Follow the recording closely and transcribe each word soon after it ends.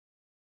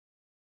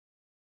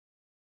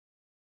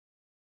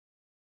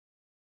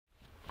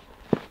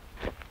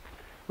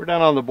We're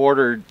down on the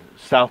border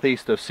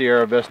southeast of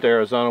Sierra Vista,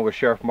 Arizona with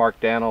Sheriff Mark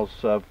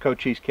Dannels of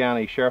Cochise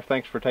County. Sheriff,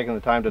 thanks for taking the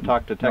time to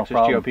talk to Texas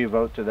GOP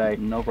Vote today.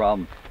 No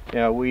problem. You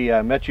know, we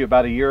met you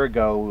about a year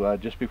ago,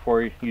 just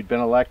before you'd been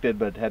elected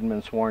but hadn't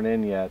been sworn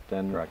in yet.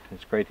 And correct.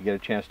 It's great to get a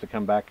chance to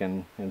come back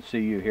and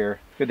see you here.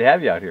 Good to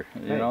have you out here,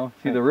 you know,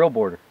 see the real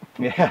border.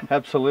 Yeah,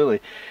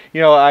 absolutely.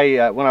 You know,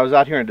 when I was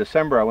out here in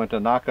December, I went to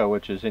Naco,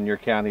 which is in your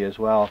county as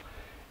well,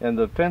 and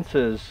the fence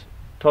is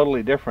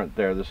totally different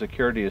there. The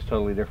security is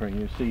totally different.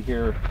 You see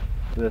here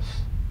this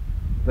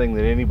thing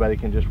that anybody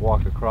can just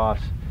walk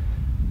across.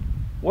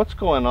 What's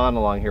going on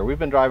along here? We've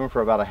been driving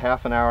for about a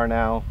half an hour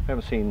now.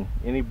 Haven't seen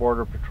any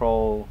border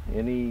patrol,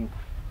 anything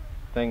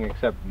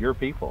except your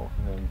people.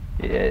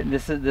 Yeah,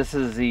 this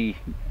is the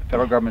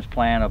federal government's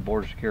plan of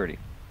border security.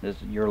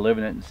 You're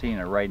living it and seeing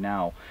it right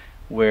now,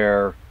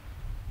 where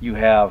you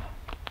have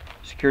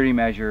security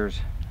measures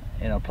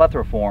in a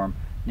plethora form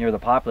near the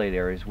populated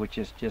areas, which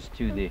is just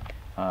to the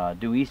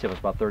due east of us,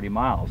 about 30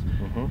 miles.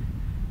 Mm-hmm.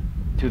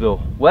 To the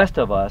west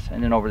of us,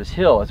 and then over this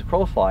hill, as the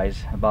crow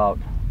flies, about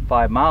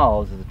 5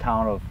 miles, is a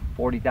town of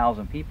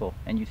 40,000 people,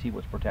 and you see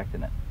what's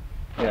protecting it.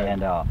 Yeah.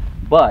 And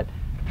but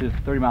to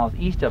 30 miles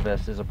east of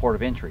us is a port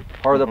of entry.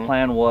 Part of the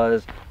plan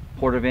was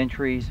port of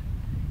entries,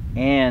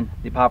 and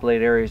the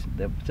populated areas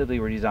that specifically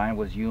were designed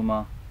was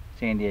Yuma,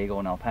 San Diego,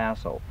 and El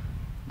Paso.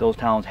 Those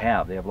towns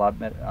they have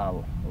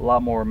a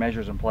lot more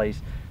measures in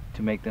place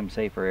to make them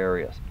safer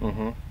areas.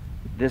 Mm-hmm.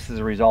 This is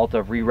a result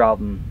of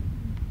rerouting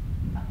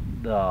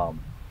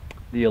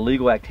the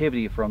illegal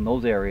activity from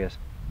those areas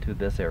to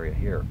this area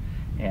here.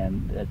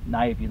 And at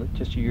night, if you look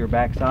just to your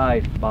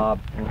backside, Bob,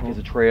 is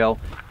a trail,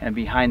 and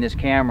behind this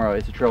camera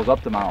is the trails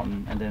up the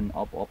mountain, and then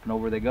up and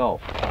over they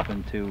go, up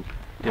into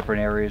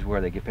different areas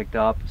where they get picked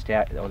up,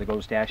 or they go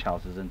to stash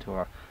houses into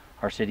our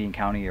city and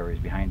county areas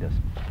behind us.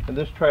 And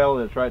this trail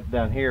that's right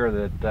down here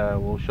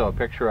that we'll show a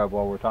picture of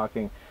while we're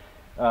talking,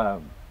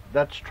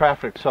 that's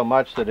trafficked so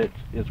much that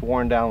it's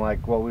worn down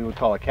like what we would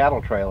call a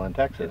cattle trail in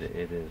Texas.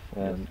 It is.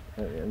 And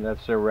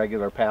that's their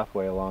regular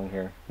pathway along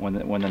here.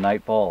 When the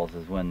night falls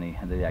is when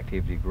the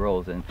activity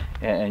grows, and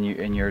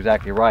you're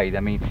exactly right.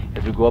 I mean,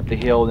 as we go up the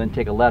hill, then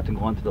take a left and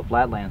go into the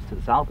flatlands to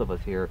the south of us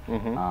here,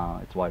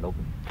 it's wide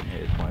open.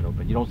 It's wide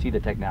open. You don't see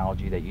the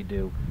technology that you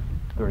do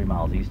 30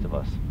 miles east of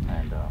us.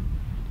 And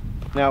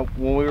now,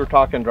 when we were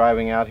talking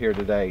driving out here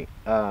today,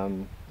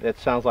 it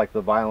sounds like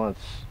the violence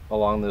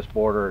along this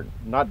border,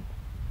 not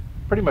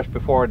pretty much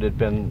before it had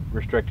been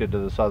restricted to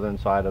the southern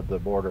side of the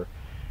border.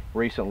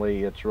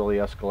 Recently, it's really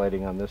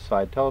escalating on this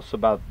side. Tell us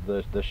about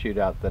the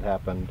shootout that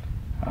happened.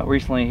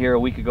 Recently here, a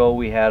week ago,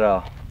 we had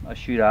a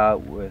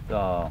shootout with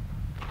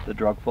the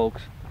drug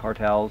folks,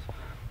 cartels.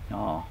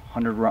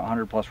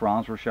 100 plus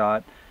rounds were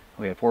shot.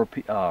 We had four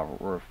people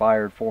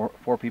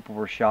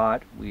were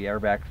shot. We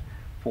airbagged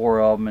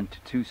 4 of them into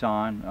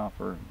Tucson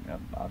for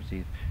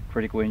obviously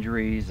critical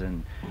injuries,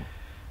 and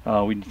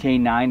we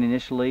detained 9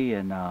 initially,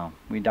 and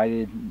we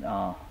indicted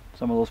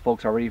some of those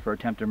folks already for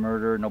attempted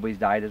murder. Nobody's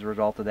died as a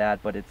result of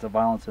that, but it's the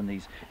violence in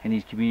these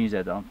communities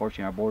that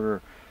unfortunately our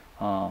border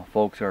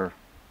folks, our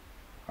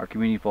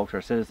community folks,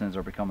 our citizens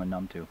are becoming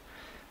numb to.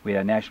 We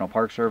had a National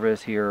Park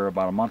Service here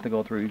about a month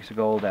ago, 3 weeks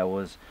ago, that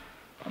was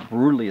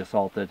brutally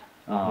assaulted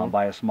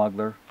by a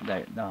smuggler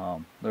that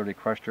literally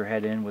crushed her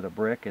head in with a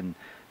brick, and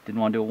didn't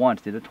want to do it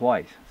once, did it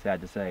twice, sad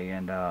to say,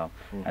 and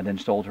then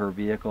stole her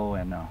vehicle.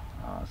 And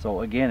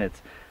so again,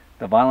 it's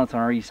the violence on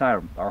our east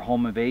side, our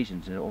home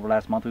invasions. Over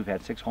last month, we've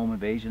had 6 home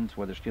invasions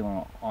where they're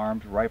stealing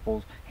arms,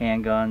 rifles,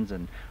 handguns,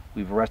 and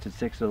we've arrested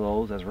 6 of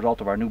those as a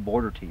result of our new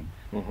border team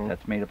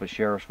that's made up of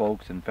sheriff's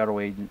folks and federal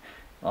agents,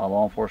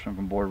 law enforcement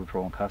from Border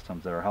Patrol and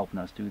Customs that are helping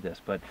us do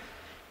this. But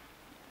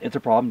it's a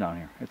problem down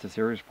here. It's a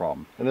serious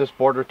problem. And this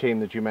border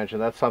team that you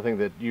mentioned, that's something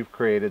that you've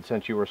created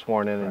since you were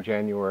sworn in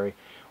January.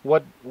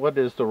 What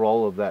is the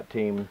role of that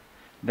team?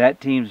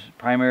 That team's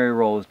primary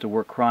role is to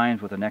work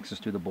crimes with a nexus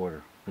to the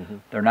border.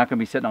 They're not going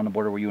to be sitting on the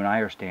border where you and I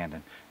are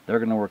standing. They're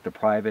going to work the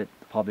private,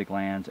 the public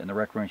lands, and the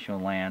recreational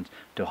lands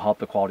to help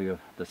the quality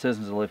of the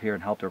citizens that live here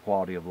and help their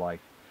quality of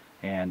life,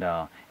 and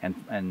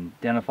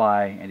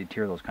identify and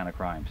deter those kind of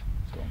crimes.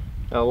 So.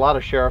 Now, a lot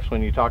of sheriffs,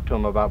 when you talk to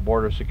them about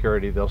border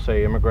security, they'll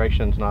say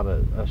immigration's not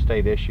a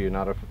state issue,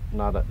 not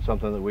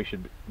something that we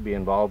should be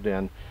involved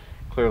in.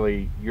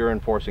 Clearly, you're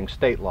enforcing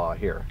state law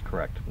here.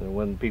 Correct.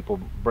 When people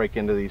break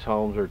into these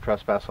homes or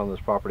trespass on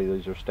this property,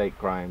 these are state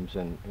crimes,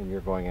 and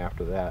you're going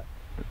after that.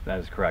 That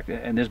is correct.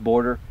 And this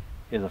border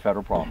is a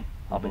federal problem.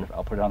 I'll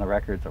put it on the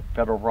record. It's a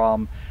federal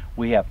problem.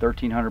 We have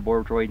 1,300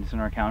 Border Patrol agents in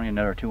our county, and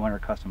another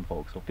 200 custom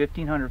folks. So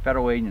 1,500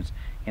 federal agents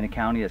in a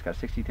county that's got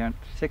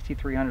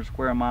 6,300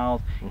 square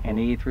miles and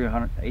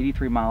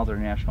 83 miles of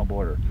the national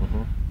border.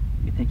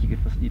 You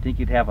think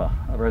you'd have a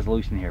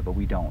resolution here, but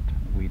we don't.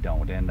 We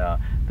don't. And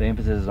the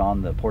emphasis is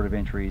on the port of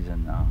entries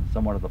and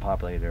somewhat of the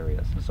populated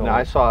areas. So now,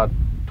 I saw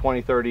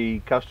 20,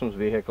 30 customs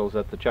vehicles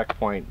at the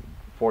checkpoint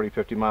 40,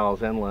 50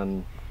 miles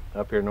inland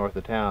up here north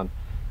of town.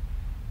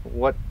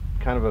 What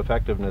kind of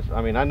effectiveness?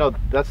 I mean, I know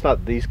that's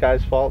not these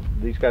guys' fault.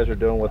 These guys are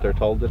doing what they're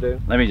told to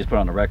do. Let me just put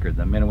on the record,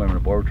 the men and women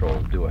of Border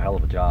Patrol do a hell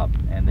of a job,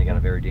 and they got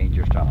a very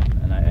dangerous job.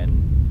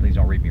 And please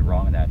don't read me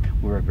wrong in that.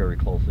 We work very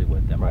closely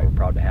with them. Right. We're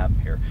proud to have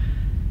them here.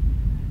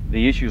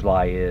 The issues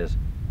lie is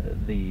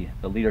the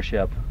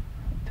leadership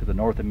to the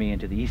north of me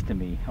and to the east of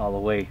me, all the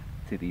way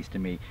to the east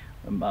of me,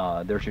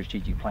 their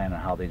strategic plan on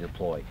how they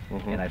deploy.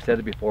 And I've said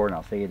it before, and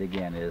I'll say it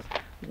again, is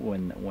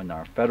when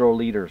our federal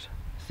leaders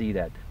see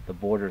that the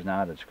border is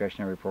not a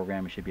discretionary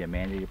program, it should be a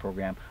mandated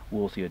program,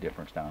 we'll see a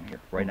difference down here.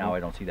 Right now, I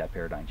don't see that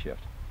paradigm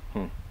shift.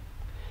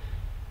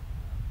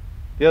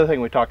 The other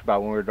thing we talked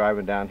about when we were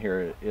driving down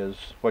here is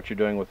what you're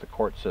doing with the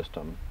court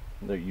system.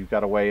 You've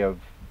got a way of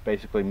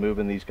basically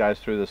moving these guys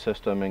through the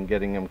system and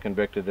getting them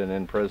convicted and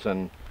in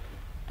prison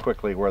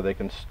quickly, where they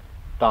can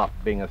stop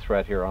being a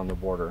threat here on the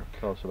border.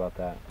 Tell us about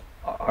that.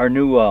 Our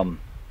new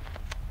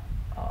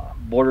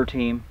border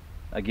team,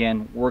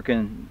 again,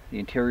 working the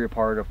interior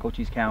part of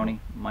Cochise County,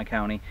 my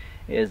county,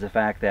 is the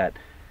fact that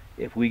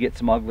if we get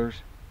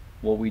smugglers,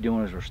 what we're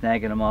doing is we're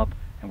snagging them up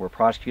and we're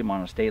prosecuting them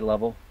on a state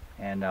level.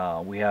 And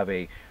we have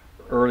a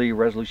early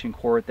resolution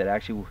court that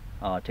actually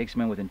takes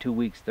them in within 2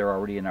 weeks. They're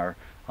already in our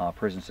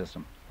prison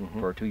system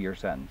for a 2-year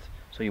sentence.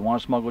 So you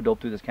want to smuggle dope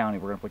through this county,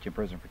 we're going to put you in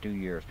prison for 2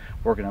 years,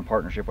 working in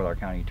partnership with our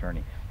county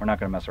attorney. We're not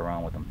going to mess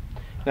around with them.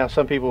 Now,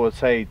 some people would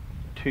say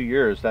 2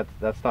 years,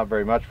 that's not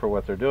very much for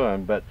what they're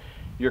doing, but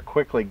you're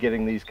quickly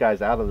getting these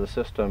guys out of the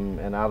system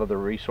and out of the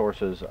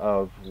resources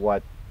of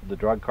what the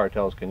drug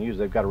cartels can use.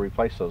 They've got to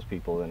replace those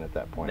people then at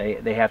that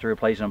point. They have to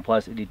replace them,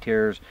 plus it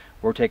deters,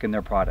 we're taking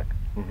their product.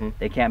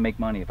 They can't make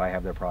money if I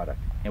have their product,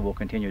 and we'll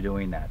continue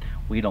doing that.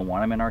 We don't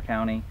want them in our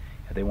county.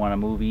 If they want to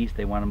move east,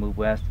 they want to move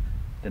west,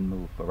 then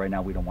move. But right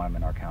now we don't want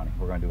them in our county.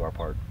 We're going to do our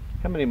part.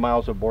 How many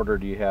miles of border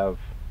do you have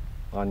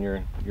on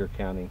your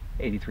county?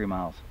 83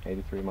 miles.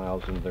 83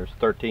 miles, and there's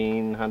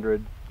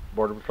 1,300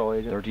 Border Patrol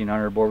agents?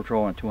 1,300 Border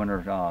Patrol and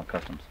 200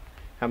 Customs.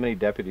 How many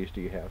deputies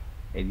do you have?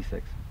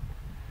 86.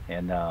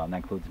 And that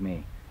includes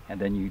me. And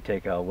then you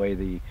take away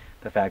the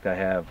fact I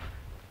have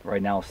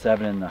right now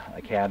 7 in the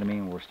academy,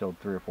 and we're still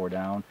 3 or 4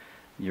 down.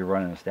 You're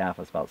running a staff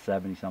of about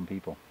 70 some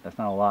people. That's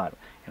not a lot.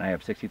 And I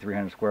have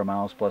 6,300 square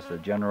miles plus the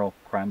general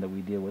crime that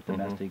we deal with,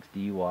 domestics,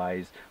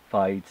 DUIs,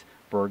 fights,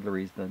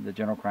 burglaries, the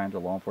general crimes that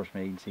law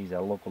enforcement agencies at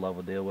a local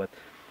level deal with.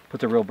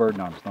 Puts a real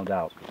burden on us, no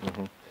doubt.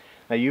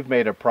 Now, you've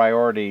made a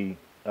priority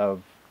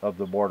of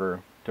the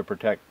border to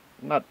protect,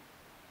 not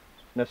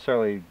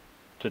necessarily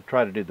to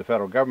try to do the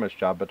federal government's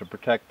job, but to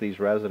protect these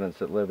residents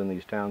that live in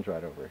these towns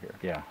right over here.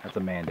 Yeah, that's a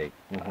mandate.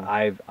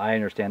 I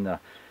understand the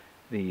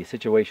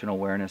situational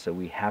awareness that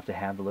we have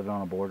to live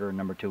on a border. And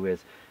number 2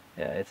 is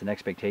it's an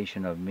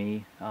expectation of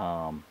me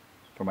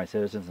for my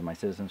citizens and my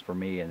citizens for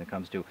me, and it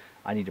comes to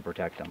I need to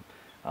protect them.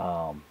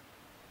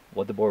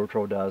 What the Border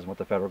Patrol does and what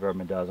the federal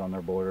government does on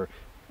their border,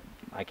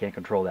 I can't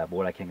control that, but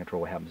what I can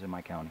control what happens in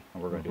my county,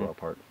 and we're going to do our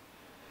part.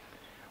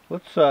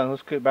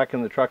 Let's get back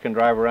in the truck and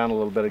drive around a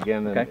little bit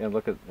again and, Okay. and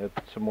look at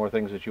some more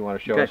things that you want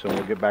to show us, and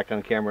we'll get back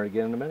on camera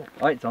again in a minute.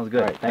 All right, sounds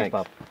good. All right, thanks,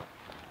 Bob.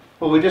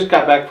 Well, we just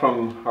got back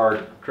from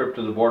our trip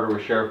to the border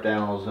with Sheriff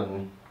Dannels,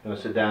 and going to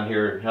sit down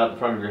here out in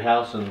front of your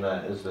house, and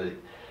as the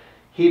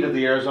heat of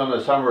the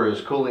Arizona summer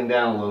is cooling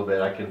down a little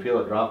bit, I can feel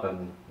it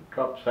dropping. It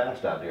drops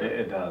fast out here.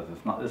 It does.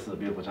 It's not. This is a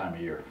beautiful time of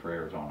year for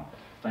Arizona.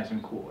 It's nice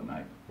and cool at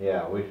night.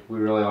 Yeah, we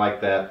really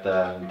like that.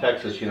 In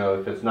Texas, you know,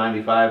 if it's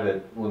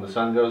 95, when the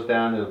sun goes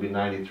down, it'll be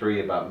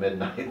 93 about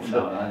midnight.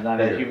 So not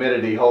that here.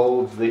 humidity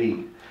holds the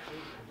heat.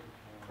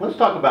 Let's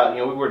talk about,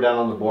 you know, we were down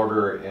on the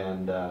border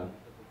and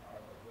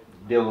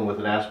dealing with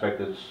an aspect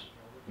that's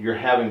you're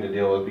having to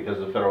deal with because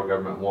the federal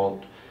government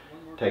won't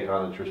take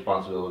on its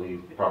responsibility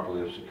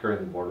properly of securing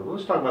the border. But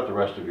let's talk about the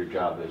rest of your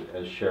job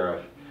as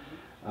sheriff.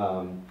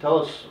 Tell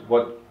us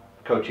what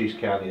Cochise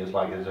County is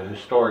like. It's a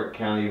historic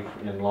county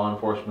in law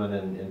enforcement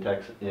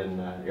in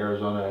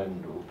Arizona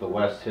and the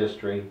West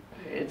history.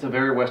 It's a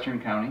very western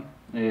county.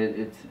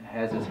 It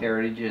has its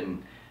heritage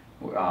in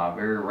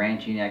very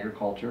ranching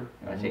agriculture.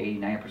 I'd say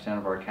 89%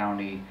 of our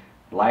county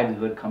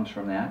livelihood comes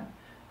from that.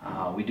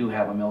 We do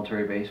have a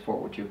military base.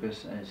 Fort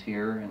Huachucas is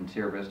here in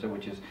Sierra Vista,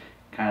 which is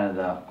kind of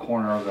the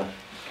corner of the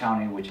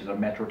county, which is a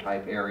metro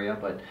type area.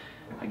 But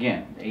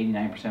again,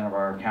 89% of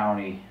our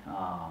county,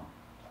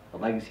 the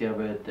legacy of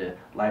it, the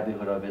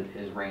livelihood of it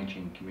is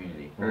ranching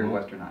community, very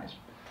westernized.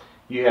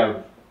 You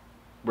have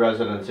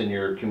residents in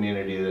your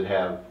community that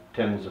have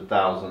tens of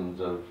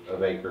thousands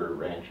of acre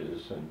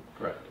ranches and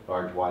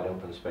large wide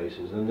open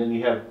spaces, and then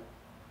you have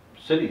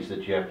cities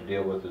that you have to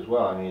deal with as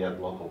well. I mean, you have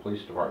local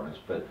police departments,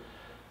 but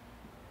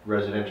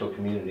residential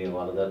community and a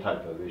lot of that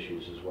type of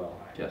issues as well.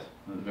 Yes,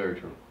 very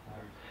true.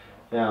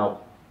 Now,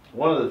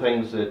 one of the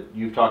things that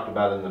you've talked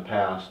about in the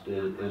past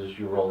is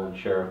your role as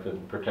sheriff in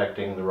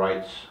protecting the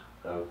rights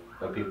of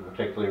people,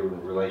 particularly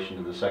in relation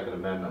to the Second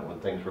Amendment when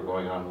things were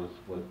going on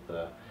with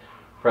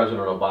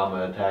President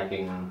Obama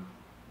attacking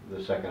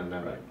the Second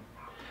Amendment.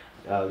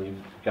 You've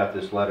got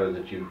this letter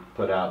that you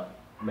put out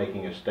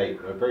making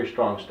a very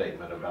strong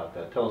statement about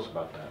that. Tell us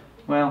about that.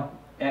 Well,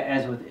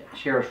 as with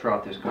sheriffs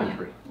throughout this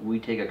country, we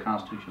take a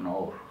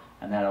constitutional oath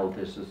and that oath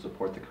is to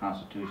support the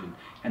Constitution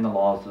and the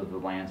laws of the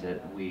lands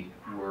that we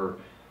were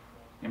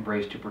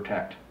embraced to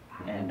protect.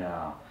 And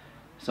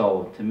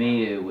so to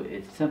me,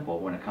 it's simple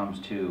when it comes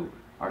to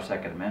our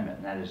Second Amendment,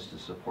 and that is to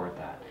support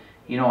that.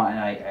 You know, and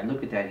I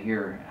look at that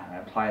here, and I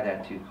apply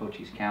that to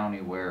Cochise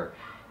County, where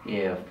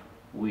if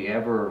we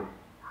ever,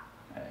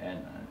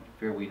 and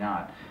fear we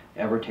not,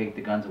 ever take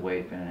the guns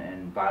away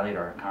and violate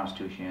our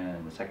Constitution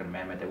and the Second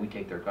Amendment, that we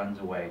take their guns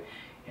away,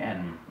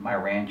 and my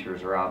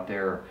ranchers are out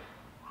there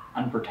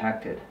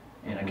unprotected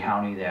in a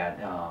county that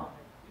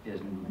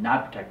is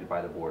not protected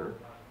by the border,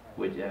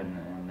 which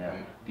and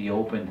the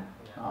open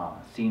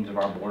seams of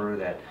our border,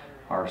 that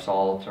our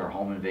assaults, our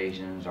home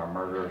invasions, our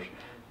murders,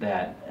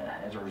 that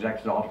as a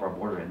result of our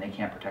border, and they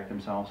can't protect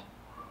themselves.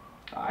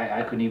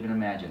 I couldn't even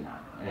imagine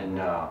that. And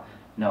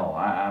no,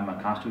 I'm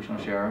a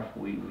constitutional sheriff.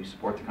 We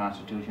support the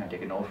Constitution. I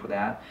take an oath for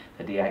that.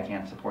 The day I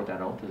can't support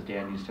that oath is the day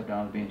I need to step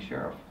down as being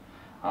sheriff.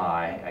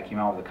 I came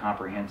out with a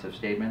comprehensive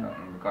statement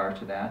in regards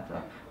to that,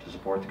 to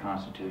support the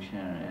Constitution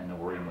and the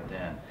wording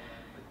within.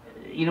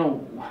 You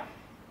know,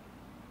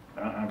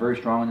 I'm very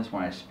strong in this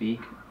when I speak.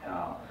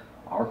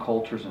 Our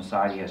culture and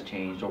society has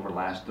changed over the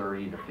last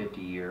 30 to 50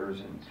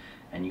 years,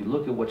 and you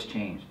look at what's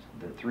changed.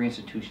 The three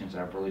institutions that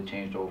have really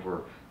changed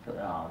over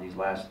these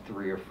last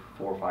 3 or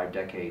 4 or 5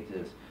 decades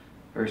is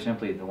very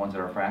simply the ones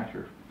that are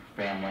fractured: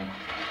 family,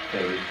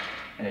 faith,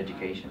 and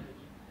education.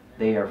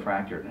 They are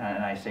fractured,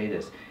 and I say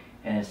this,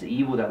 and it's the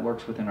evil that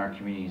lurks within our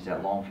communities,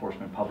 that law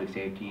enforcement, public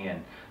safety,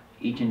 and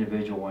each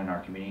individual in our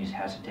communities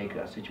has to take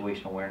a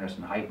situational awareness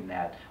and heighten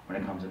that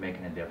when it comes to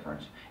making a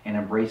difference, and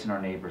embracing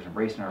our neighbors,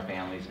 embracing our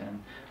families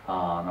and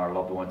our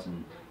loved ones,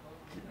 and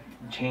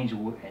change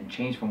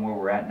from where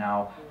we're at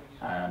now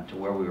to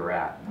where we were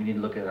at. We need to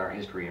look at our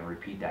history and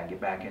repeat that and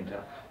get back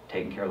into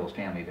taking care of those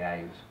family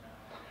values.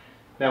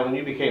 Now, when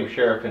you became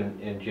sheriff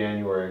in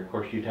January, of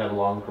course, you'd had a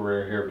long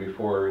career here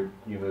before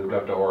you moved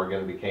up to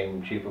Oregon,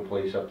 became chief of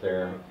police up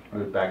there,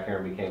 moved back here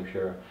and became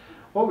sheriff.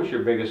 What was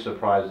your biggest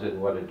surprise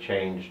in what had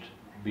changed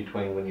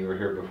between when you were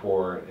here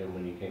before and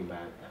when you came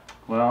back?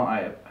 Well,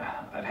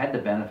 I've had the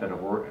benefit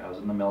of work. I was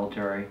in the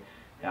military.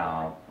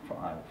 I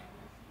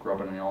grew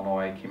up in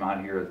Illinois, came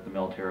out here at the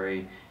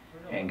military,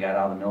 and got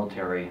out of the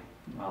military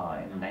in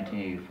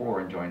 1984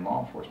 and joined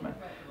law enforcement.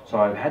 So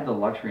I've had the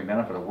luxury and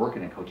benefit of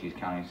working in Cochise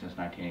County since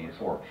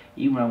 1984.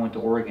 Even when I went to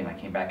Oregon, I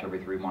came back every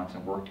 3 months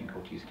and worked in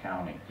Cochise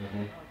County.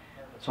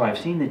 So I've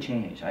seen the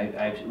change.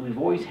 We've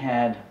always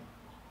had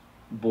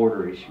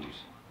border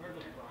issues.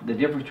 The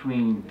difference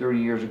between 30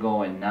 years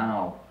ago and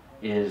now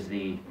is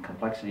the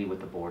complexity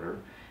with the border,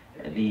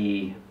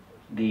 the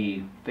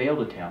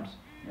failed attempts,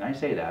 and I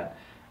say that,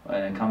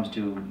 when it comes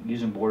to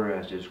using border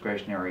as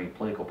discretionary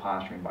political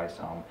posturing by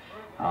some,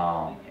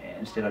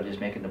 instead of just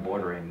making the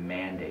border a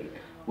mandate.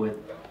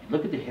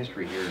 Look at the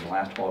history here in the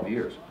last 12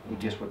 years.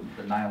 Just with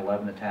the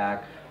 9/11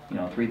 attack,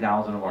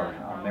 3,000 of our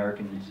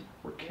Americans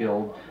were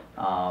killed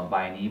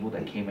by an evil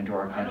that came into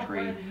our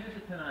country.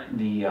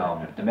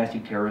 The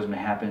domestic terrorism that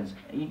happens.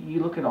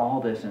 You look at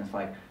all this, and it's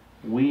like,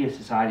 we as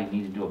society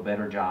need to do a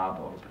better job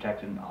of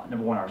protecting,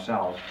 number one,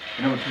 ourselves,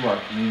 and number two, our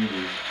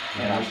communities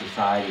and our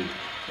society.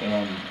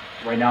 And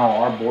right now,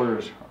 our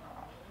borders,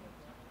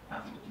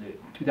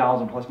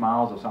 2,000 plus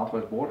miles of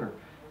southwest border,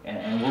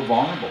 and we're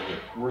vulnerable here.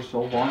 We're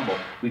so vulnerable.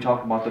 We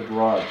talked about the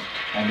drugs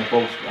and the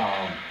folks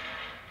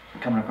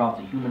coming across,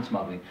 the human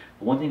smuggling.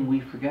 But one thing we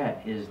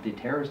forget is the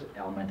terrorist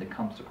element that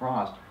comes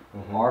across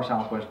our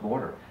southwest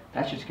border.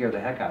 That should scare the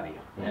heck out of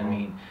you. I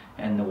mean,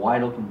 and the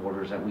wide open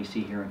borders that we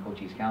see here in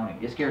Cochise County,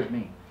 it scares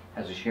me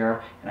as a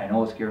sheriff, and I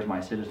know it scares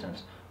my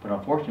citizens. But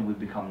unfortunately, we've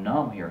become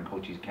numb here in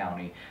Cochise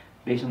County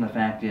based on the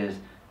fact is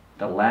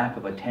the lack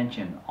of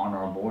attention on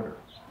our border.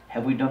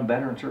 Have we done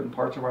better in certain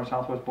parts of our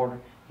southwest border?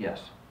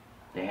 Yes,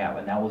 they have,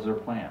 and that was their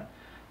plan.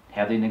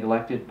 Have they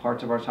neglected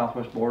parts of our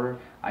southwest border?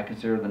 I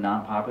consider the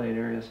non-populated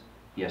areas.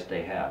 Yes,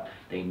 they have.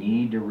 They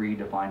need to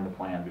redefine the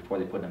plan before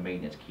they put a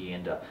maintenance key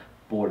into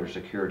border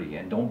security.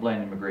 And don't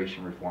blend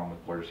immigration reform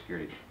with border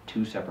security.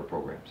 Two separate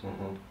programs.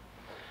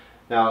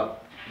 Now,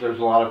 there's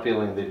a lot of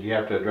feeling that you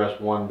have to address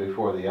one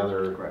before the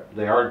other. Correct.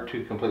 They are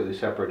two completely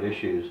separate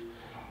issues.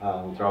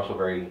 They're also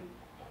very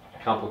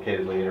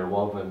complicatedly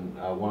interwoven.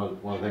 One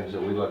of the things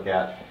that we look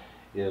at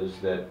is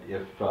that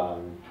if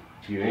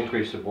you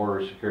increase the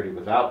border security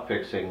without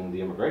fixing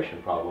the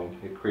immigration problem,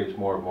 it creates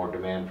more and more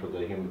demand for the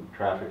human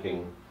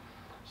trafficking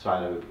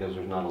side of it, because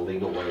there's not a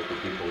legal way for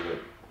people that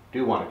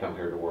do want to come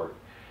here to work.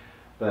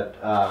 But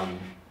I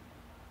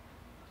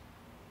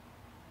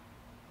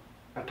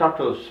talked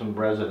to some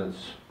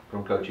residents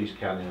from Cochise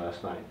County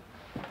last night.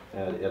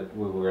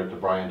 We were at the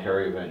Brian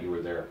Terry event. You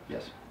were there.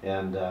 Yes.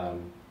 And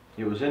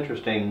it was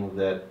interesting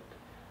that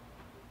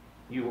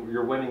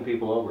you're winning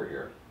people over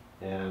here.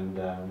 And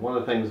one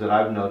of the things that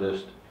I've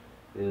noticed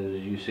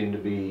is you seem to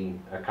be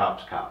a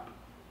cop's cop.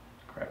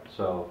 Correct.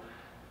 So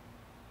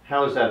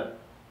how is that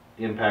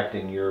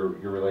impacting your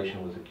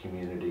relation with the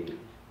community?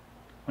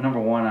 Well, number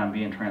one, I'm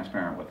being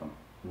transparent with them.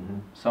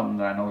 Something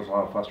that I know there's a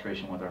lot of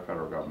frustration with our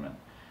federal government.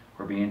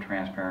 We're being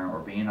transparent, we're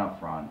being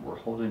upfront, we're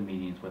holding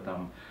meetings with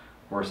them,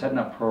 we're setting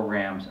up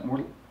programs,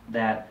 and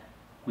that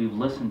we've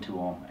listened to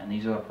them, and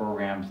these are the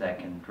programs that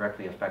can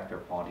directly affect their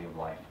quality of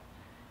life.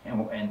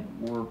 And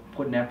we're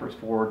putting efforts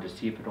forward to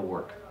see if it'll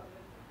work.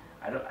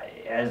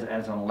 As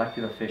an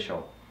elected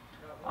official,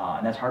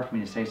 and that's hard for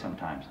me to say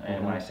sometimes,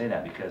 and when I say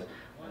that, because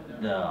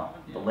the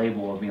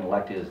label of being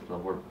elected is the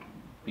word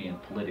being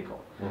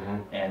political.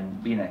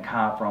 And being a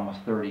cop for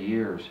almost 30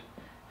 years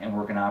and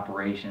working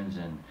operations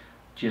and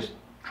just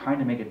trying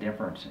to make a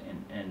difference,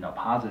 and a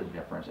positive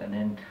difference, and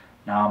then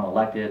now I'm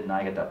elected and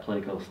I get that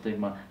political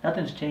stigma.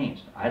 Nothing's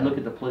changed. I look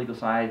at the political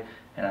side,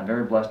 and I'm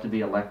very blessed to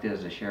be elected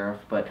as a sheriff,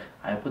 but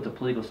I put the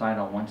political side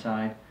on one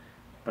side,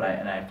 but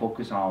I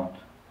focus on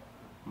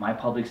my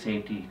public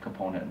safety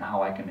component and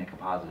how I can make a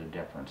positive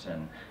difference,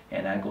 and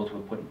that goes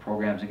with putting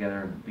programs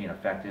together, being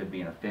effective,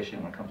 being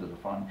efficient when it comes to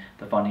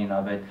the funding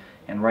of it.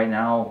 And right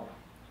now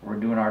we're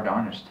doing our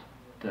darndest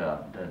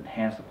to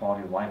enhance the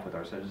quality of life with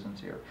our citizens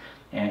here,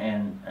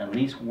 and at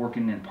least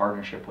working in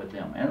partnership with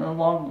them. And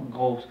along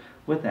goes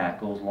with that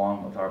goes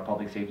along with our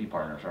public safety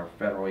partners, our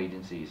federal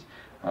agencies,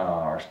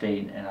 our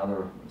state and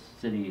other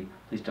city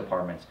police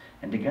departments,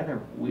 and together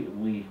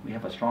we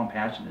have a strong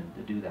passion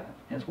to do that,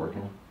 and it's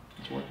working.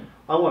 It's working.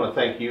 I want to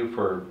thank you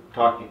for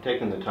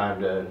taking the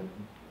time to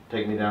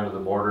take me down to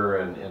the border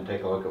and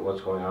take a look at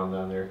what's going on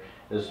down there.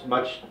 As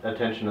much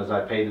attention as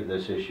I pay to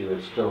this issue,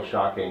 it's still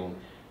shocking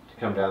to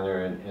come down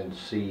there and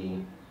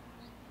see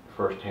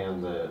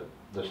firsthand the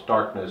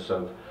starkness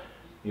of,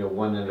 you know,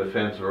 one end of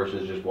fence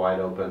versus just wide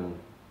open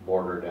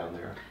border down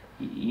there.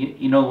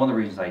 You know, one of the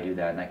reasons I do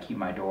that, and I keep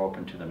my door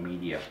open to the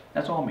media,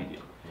 that's all media,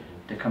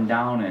 to come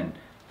down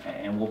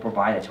and we'll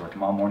provide it. So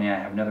tomorrow morning I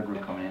have another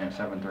group coming in at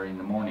 7:30 in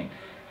the morning,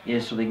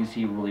 is so they can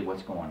see really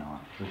what's going on.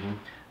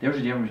 There's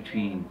a difference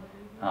between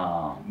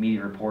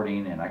media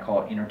reporting, and I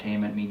call it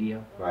entertainment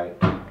media. Right.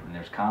 And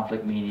there's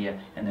conflict media,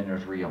 and then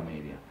there's real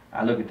media.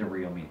 I look at the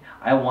real media.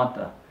 I want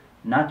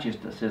not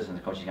just the citizens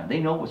of Cochise County,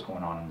 they know what's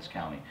going on in this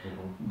county,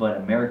 but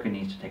America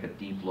needs to take a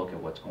deep look at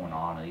what's going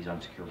on in these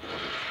unsecure borders.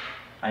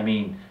 I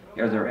mean,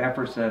 are there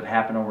efforts that have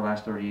happened over the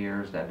last 30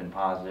 years that have been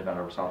positive at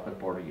our southwest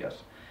border?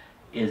 Yes.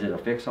 Is it a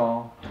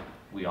fix-all?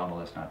 We all know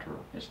that's not true.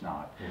 It's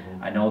not.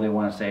 I know they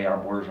want to say our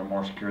borders are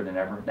more secure than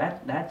ever.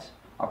 That's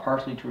a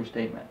partially true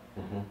statement.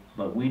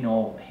 But we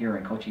know here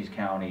in Cochise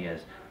County,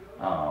 is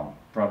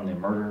from the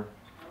murder,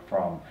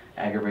 from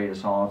aggravated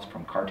assaults,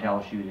 from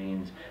cartel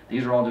shootings.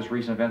 These are all just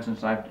recent events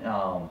since that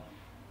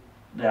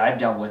I've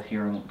dealt with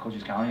here in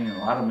Cochise County, and a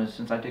lot of them is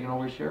since I've taken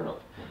over as sheriff.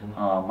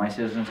 My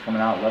citizens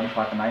coming out at 11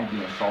 o'clock at night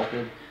being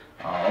assaulted,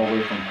 all the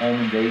way from home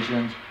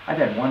invasions. I've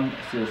had one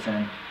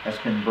citizen that's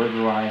been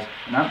burglarized,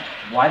 and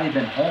why they've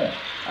been home.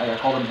 I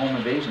call them home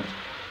invasions.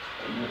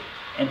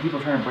 And people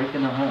trying to break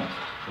in their homes.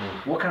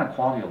 What kind of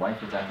quality of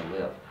life is that to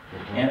live?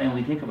 And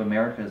we think of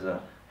America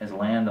as a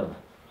land of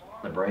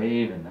the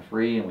brave and the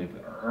free, and we've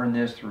earned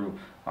this through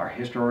our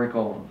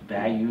historical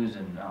values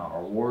and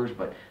our wars,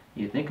 but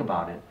you think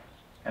about it,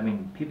 I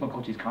mean, people in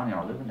Cochise County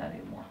aren't living that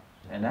anymore,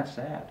 and that's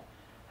sad.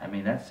 I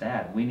mean, that's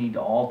sad. We need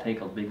to all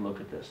take a big look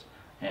at this,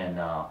 and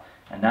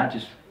not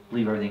just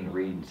leave everything to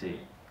read and see.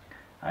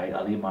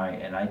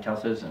 I tell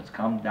citizens,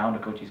 come down to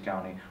Cochise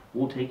County,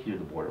 we'll take you to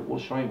the border, we'll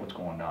show you what's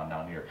going on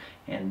down here,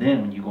 and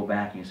then when you go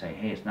back and you say,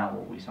 hey, it's not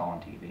what we saw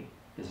on TV,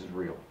 this is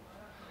real.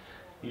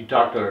 You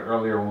talked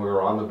earlier when we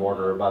were on the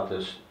border about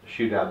this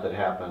shootout that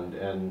happened,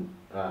 and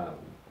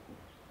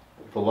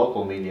the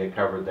local media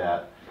covered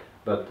that,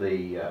 but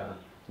the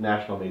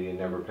national media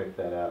never picked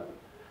that up,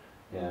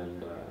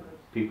 and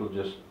people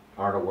just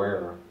aren't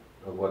aware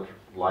of what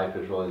life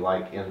is really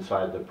like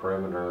inside the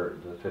perimeter,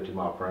 the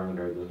 50-mile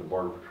perimeter that the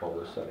Border Patrol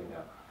is setting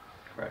up.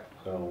 Correct.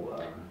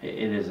 So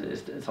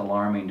it's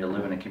alarming to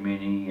live in a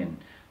community, and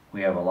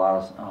we have a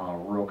lot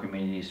of rural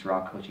communities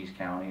throughout Cochise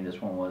County.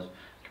 This one was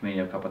a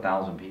community of a couple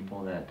thousand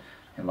people, and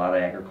a lot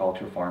of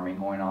agriculture, farming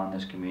going on in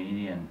this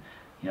community, and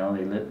you know,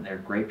 they're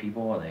great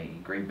people, they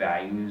great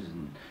values,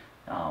 and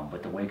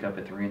but to wake up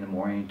at 3 in the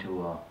morning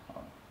to a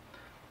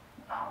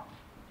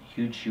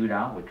huge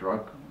shootout with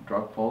drug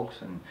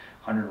folks, and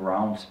 100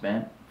 rounds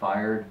spent,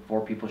 fired,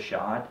 4 people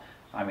shot.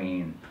 I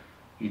mean,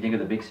 you think of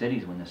the big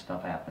cities when this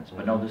stuff happens,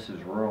 but no, this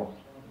is rural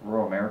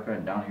America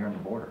and down here on the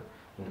border.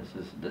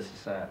 This is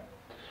sad.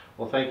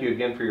 Well, thank you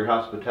again for your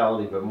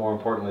hospitality, but more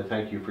importantly,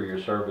 thank you for your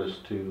service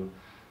to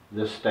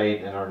this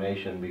state and our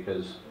nation,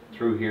 because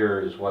through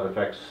here is what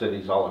affects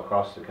cities all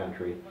across the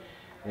country,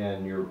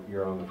 and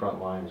you're on the front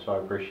line, so I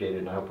appreciate it,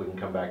 and I hope we can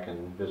come back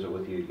and visit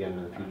with you again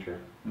in the future.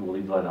 We'll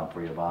leave that up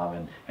for you,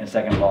 Bob, and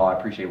second of all, I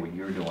appreciate what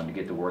you're doing to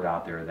get the word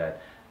out there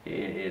that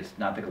it's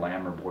not the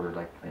glamour border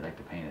like they like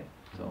to paint it.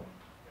 So,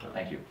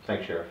 thank you.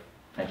 Thanks, Sheriff.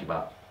 Thank you,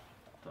 Bob.